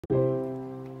Hey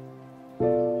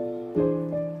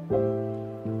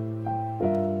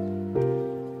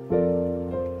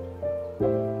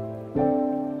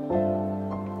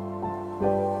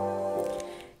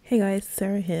guys,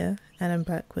 Sarah here, and I'm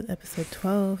back with episode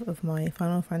 12 of my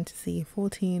Final Fantasy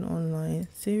XIV online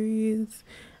series.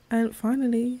 And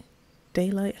finally,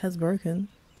 daylight has broken.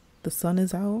 The sun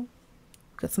is out.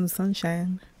 Got some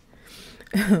sunshine.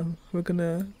 We're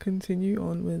gonna continue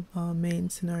on with our main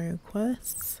scenario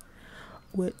quests,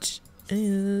 which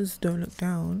is Don't Look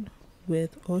Down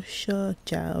with Osha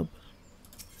Jab.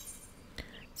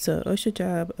 So Osha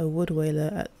Jab, a wood whaler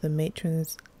at the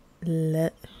matron's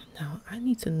now I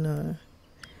need to know.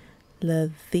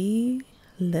 Lethy?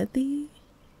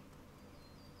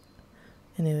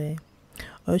 Anyway,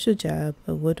 Osha Jab,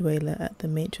 a wood whaler at the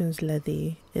matron's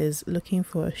Lethy, is looking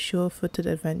for a sure-footed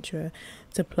adventurer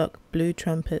to pluck blue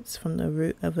trumpets from the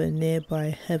root of a nearby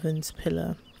heaven's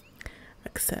pillar.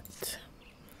 Accept.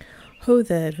 Ho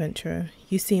there, adventurer.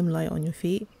 You seem light on your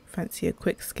feet. Fancy a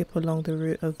quick skip along the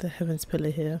route of the heaven's pillar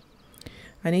here.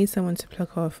 I need someone to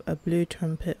pluck off a blue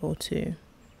trumpet or two.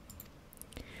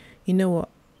 You know what?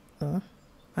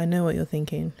 I know what you're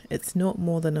thinking. It's not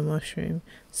more than a mushroom,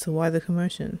 so why the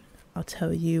commotion? I'll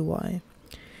tell you why.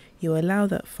 You allow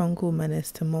that fungal menace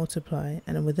to multiply,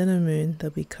 and within a moon they'll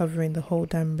be covering the whole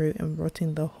damn root and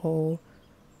rotting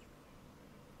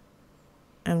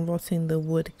the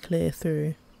wood clear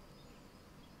through.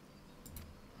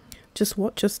 Just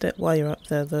watch your step while you're up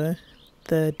there, though.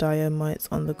 The dire mites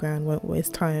on the ground won't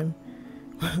waste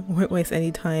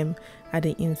any time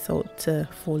adding insult to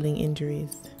falling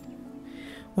injuries.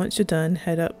 Once you're done,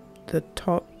 head up the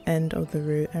top end of the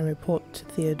route and report to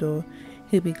Theodore.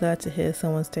 He'll be glad to hear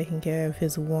someone's taking care of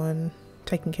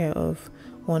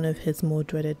one of his more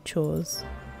dreaded chores.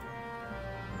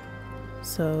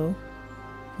 So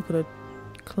we've got to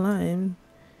climb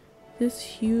this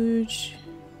huge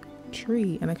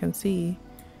tree, and I can see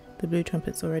the blue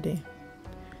trumpets already.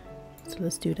 So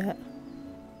let's do that.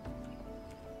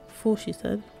 4, she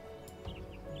said.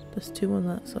 There's 2 on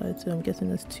that side, so I'm guessing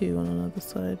there's 2 on another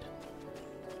side.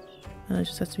 And I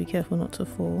just have to be careful not to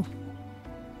fall.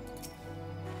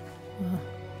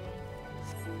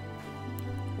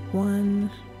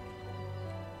 1.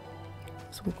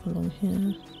 Let's walk along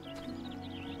here.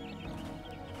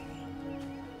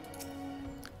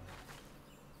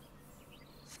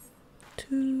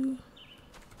 2.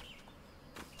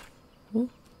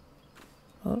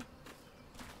 Oh.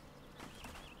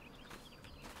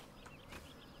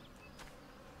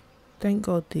 Thank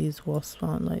God these wasps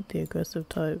aren't like the aggressive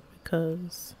type,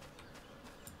 because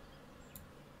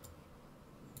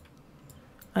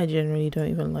I generally don't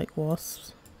even like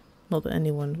wasps. Not that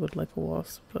anyone would like a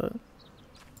wasp, but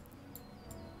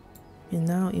you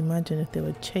now imagine if they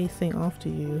were chasing after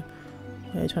you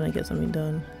while you're trying to get something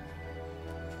done.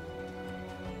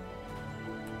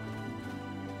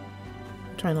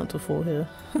 Try not to fall here.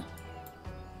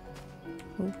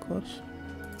 Oh gosh.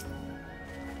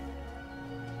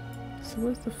 So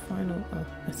where's the final? Oh,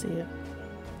 I see it.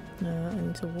 No, I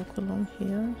need to walk along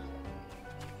here.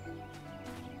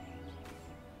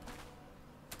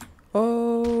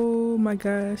 Oh my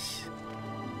gosh.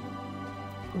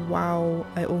 Wow,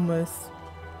 I almost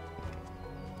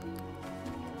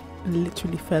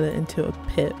literally fell into a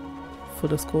pit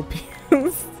full of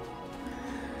scorpions.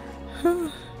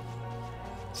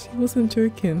 She wasn't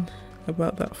joking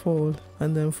about that fall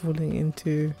and then falling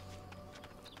into...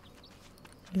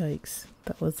 Yikes,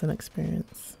 that was an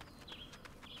experience.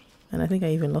 And I think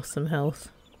I even lost some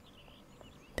health.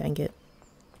 Dang it.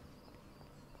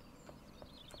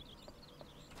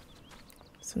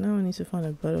 So now I need to find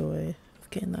a better way of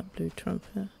getting that blue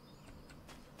trumpet.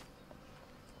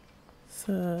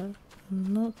 So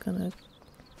I'm not gonna...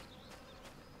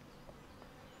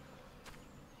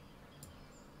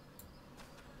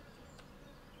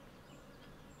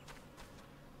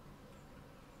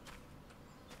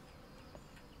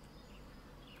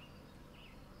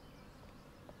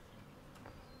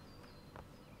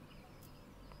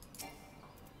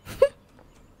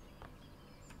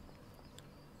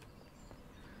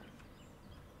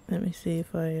 Let me see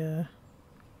if I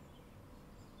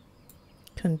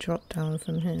can drop down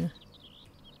from here.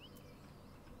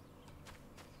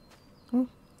 Oh,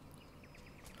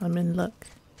 I'm in luck.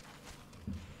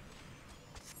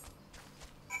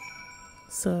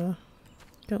 So,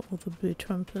 got all the blue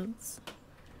trumpets.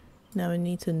 Now I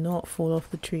need to not fall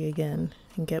off the tree again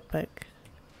and get back,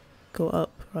 go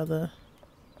up rather.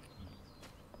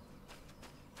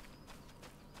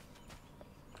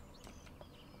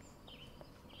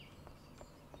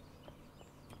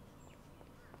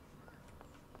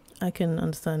 I can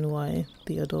understand why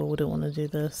Theodore wouldn't want to do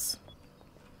this.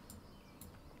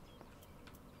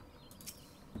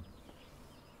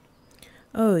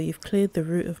 Oh, you've cleared the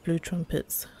route of blue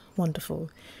trumpets.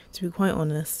 Wonderful. To be quite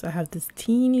honest, I have this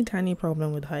teeny tiny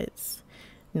problem with heights.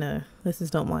 No, this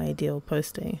is not my ideal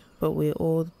posting, but we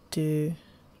all do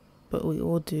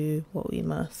what we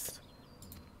must.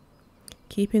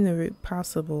 Keeping the route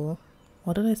passable.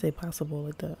 Why did I say passable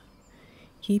like that?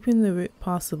 Keeping the route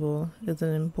passable is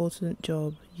an important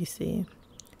job, you see.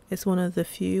 It's one of the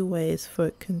few ways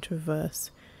folk can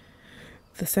traverse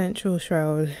the central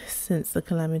shroud since the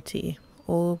calamity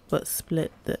all but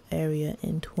split the area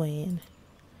in twain.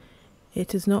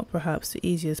 It is not perhaps the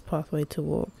easiest pathway to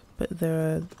walk, but there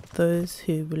are those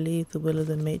who believe the will of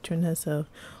the matron herself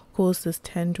caused this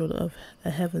tendril of a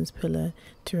heaven's pillar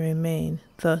to remain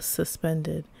thus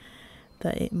suspended,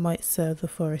 that it might serve the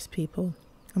forest people.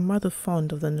 I'm rather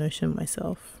fond of the notion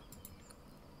myself.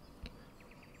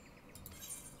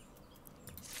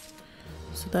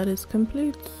 So that is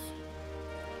complete.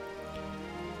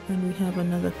 And we have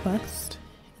another quest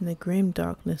in the grim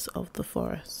darkness of the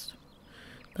forest.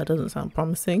 That doesn't sound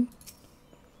promising.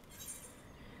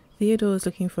 Theodore is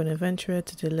looking for an adventurer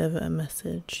to deliver a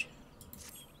message.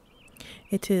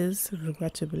 It is,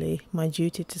 regrettably, my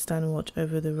duty to stand watch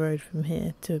over the road from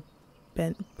here to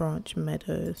Bent Branch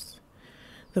Meadows.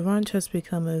 The ranch has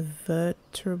become a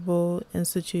veritable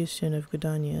institution of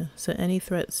Gridania, so any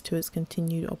threats to its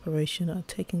continued operation are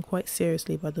taken quite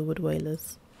seriously by the wood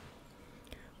whalers.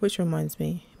 Which reminds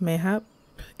me, mayhap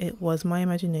it was my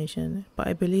imagination, but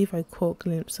I believe I caught a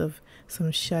glimpse of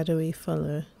some shadowy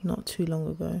fellow not too long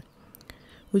ago.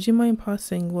 Would you mind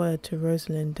passing word to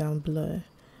Rosalind down below?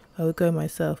 I would go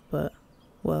myself, but,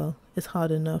 well, it's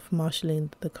hard enough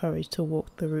marshalling the courage to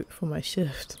walk the route for my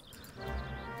shift.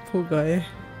 Poor guy.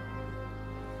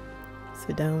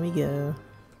 So down we go.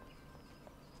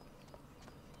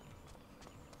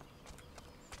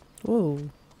 Whoa.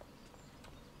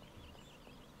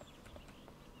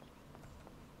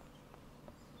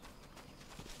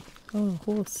 Oh, a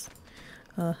horse.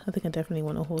 I think I definitely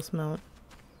want a horse mount.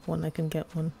 When I can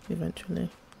get one eventually.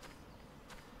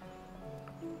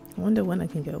 I wonder when I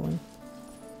can get one.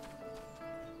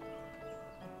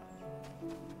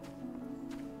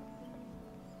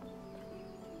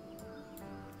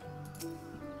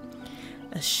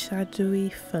 A shadowy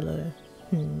fellow.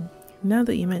 Now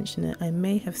that you mention it, I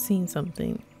may have seen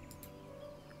something.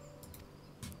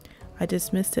 I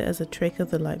dismissed it as a trick of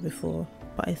the light before,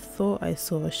 but I thought I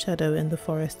saw a shadow in the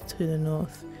forest to the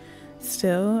north.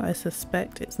 Still, I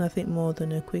suspect it's nothing more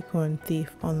than a quick-horn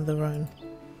thief on the run.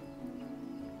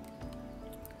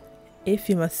 If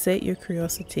you must sate your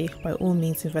curiosity, by all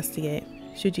means investigate.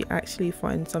 Should you actually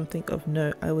find something of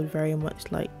note, I would very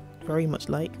much like,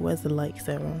 where's the like,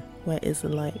 Sarah? Where is the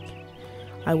like?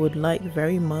 I would like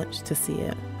very much to see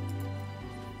it.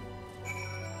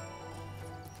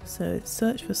 So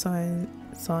search for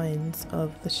signs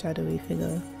of the shadowy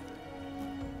figure.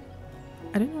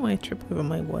 I don't know why I trip over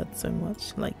my words so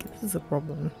much, like this is a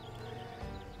problem.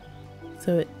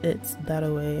 So it's that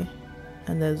away,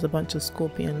 and there's a bunch of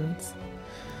scorpions.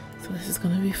 So this is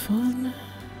gonna be fun.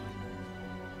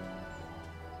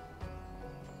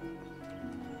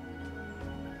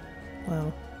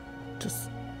 Wow, just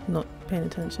not paying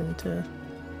attention to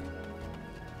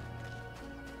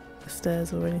the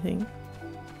stairs or anything.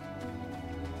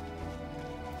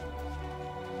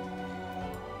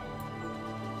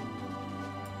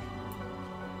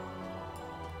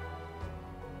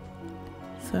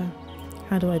 So,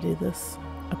 how do I do this?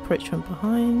 Approach from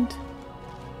behind.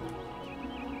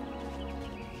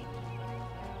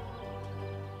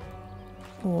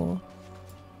 Or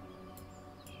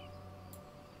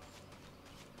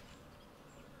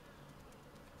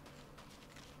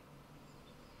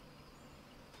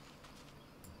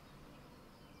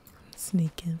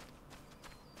sneak in.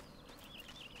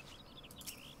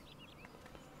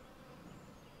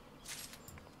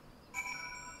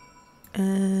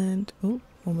 And oh,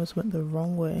 almost went the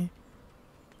wrong way.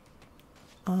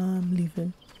 I'm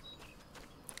leaving.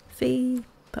 See,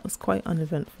 that was quite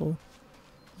uneventful,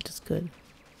 which is good.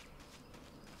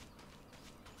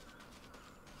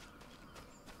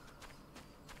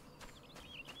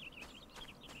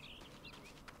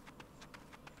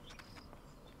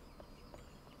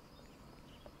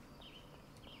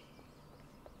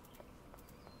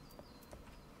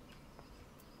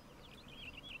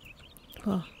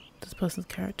 Oh, this person's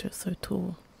character is so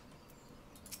tall.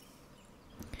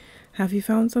 Have you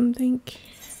found something?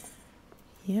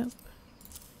 Yep.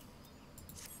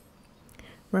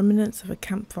 Remnants of a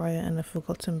campfire and a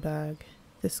forgotten bag.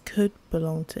 This could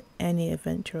belong to any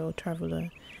adventurer or traveller,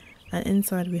 And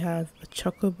inside we have a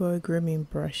chocobo grooming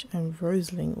brush and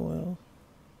roseling oil.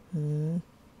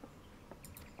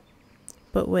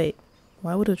 But wait,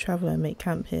 why would a traveller make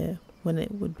camp here when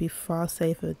it would be far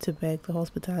safer to beg the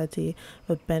hospitality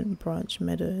of Bent Branch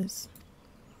Meadows?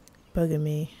 Bugger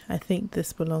me, I think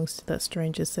this belongs to that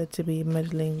stranger said to be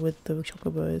meddling with the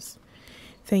chocobos.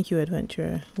 Thank you,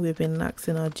 adventurer. We have been lax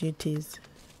in our duties,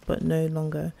 but no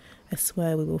longer. I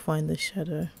swear we will find the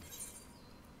shadow.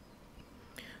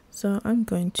 So I'm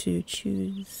going to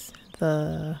choose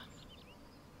the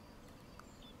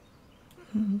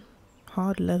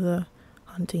hard leather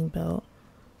hunting belt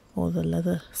or the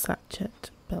leather sachet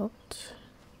belt.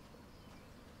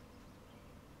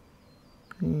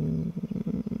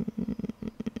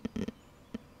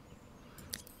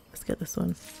 Let's get this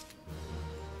one.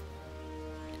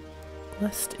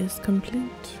 Quest is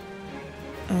complete.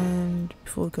 And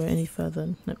before we go any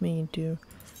further, let me do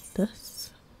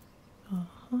this.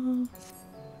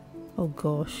 Oh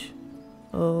gosh.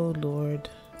 Oh lord.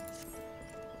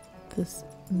 This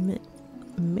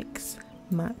mix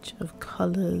match of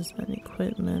colors and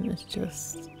equipment is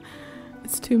just,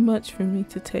 it's too much for me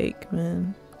to take,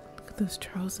 man. Look at those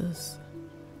trousers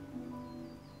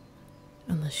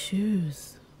and the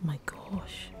shoes. My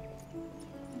gosh.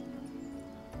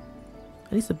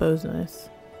 At least the bow's nice.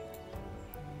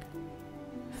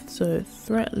 So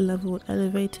threat level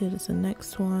elevated is the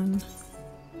next one.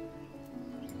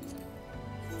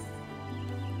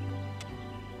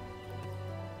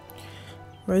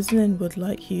 Rosalind would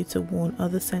like you to warn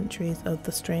other sentries of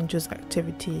the stranger's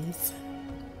activities.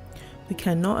 We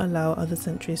cannot allow other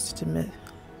sentries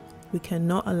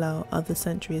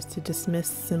to dismiss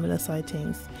similar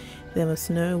sightings. They must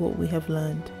know what we have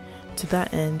learned. To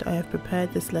that end, I have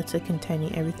prepared this letter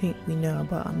containing everything we know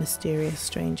about our mysterious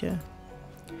stranger.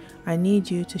 I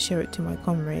need you to share it to my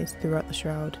comrades throughout the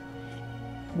shroud.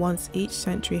 Once each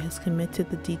sentry has committed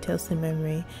the details to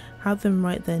memory, have them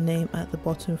write their name at the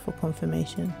bottom for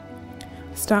confirmation.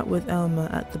 Start with Elmer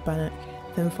at the Bannock,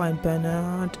 then find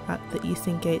Bernard at the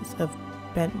eastern gates of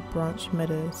Bent Branch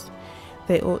Meadows.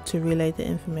 They ought to relay the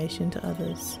information to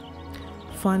others.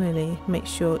 Finally, make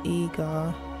sure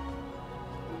Egar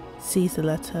sees the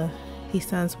letter. He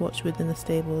stands watch within the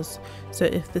stables, so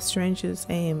if the stranger's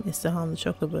aim is to harm the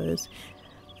chocobos,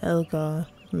 Elgar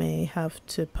may have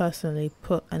to personally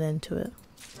put an end to it.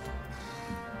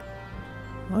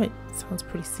 Right, sounds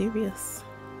pretty serious.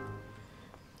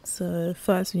 So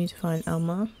first we need to find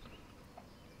Elmer,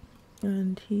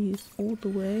 and he's all the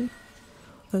way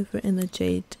over in the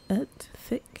Jade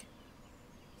Thick.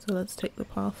 So let's take the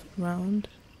path round.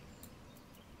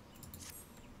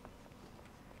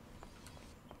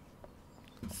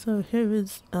 So here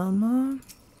is Elmer.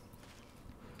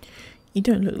 You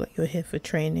don't look like you're here for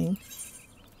training.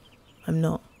 I'm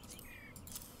not.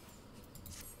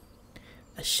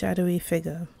 A shadowy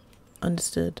figure.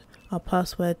 Understood. Our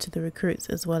password to the recruits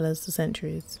as well as the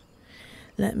sentries.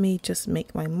 Let me just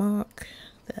make my mark.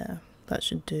 There. That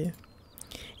should do.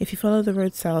 If you follow the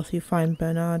road south, you find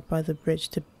Bernard by the bridge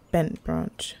to Bent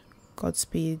Branch.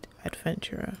 Godspeed,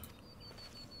 adventurer.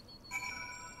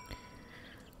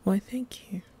 Why,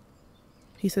 thank you.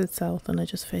 He said south and I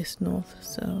just faced north,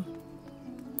 so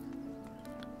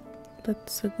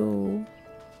let's go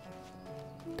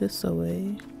this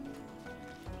way.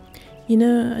 You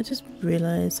know, I just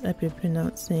realized I've been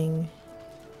pronouncing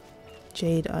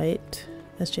Jadeite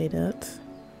as Jadeite,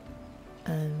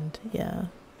 and yeah.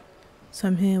 So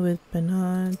I'm here with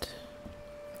Bernard.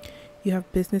 You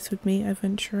have business with me,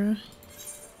 adventurer?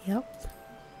 Yep.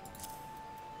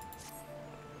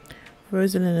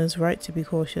 Rosalind is right to be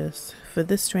cautious. For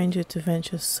this stranger to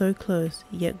venture so close,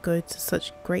 yet go to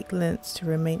such great lengths to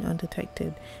remain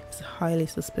undetected, is highly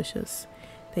suspicious.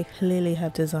 They clearly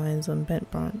have designs on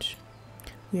Bent Branch.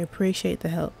 We appreciate the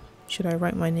help. Should I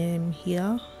write my name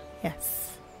here?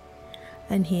 Yes.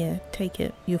 And here, take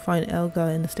it. You'll find Elgar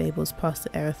in the stables past the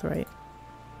Erythrite.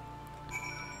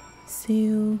 So,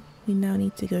 we now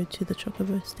need to go to the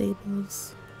Chocobo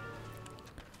stables.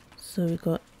 So we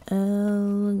got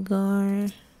Elgar.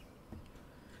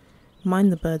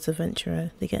 Mind the birds,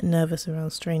 adventurer. They get nervous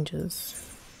around strangers.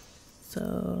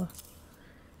 So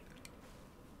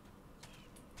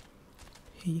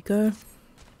here you go.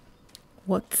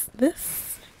 What's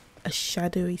this? A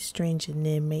shadowy stranger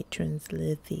near Matron's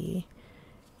Lithy.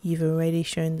 You've already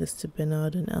shown this to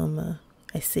Bernard and Elmer.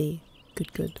 I see.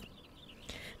 Good, good.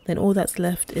 Then all that's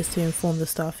left is to inform the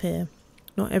staff here.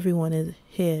 Not everyone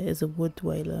here is a wood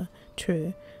dweller,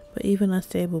 true, but even our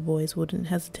stable boys wouldn't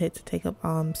hesitate to take up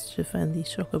arms to defend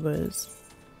these chocobos.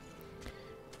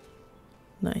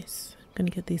 Nice. I'm gonna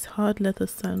get these hard leather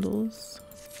sandals.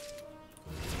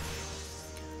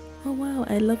 Oh wow,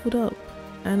 I leveled up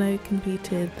and I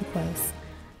completed the quest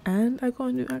and I got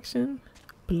a new action.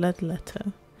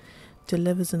 Bloodletter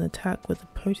delivers an attack with a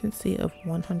potency of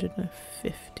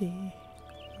 150.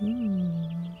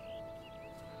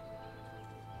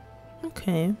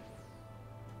 Okay,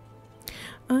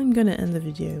 I'm gonna end the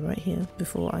video right here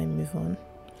before I move on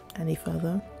any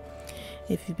further.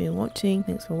 If you've been watching,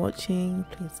 thanks for watching.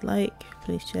 Please like,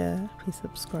 please share, please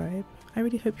subscribe. I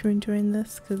really hope you're enjoying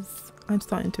this because I'm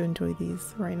starting to enjoy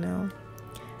these right now.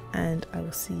 And I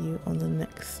will see you on the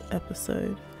next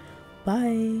episode.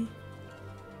 Bye.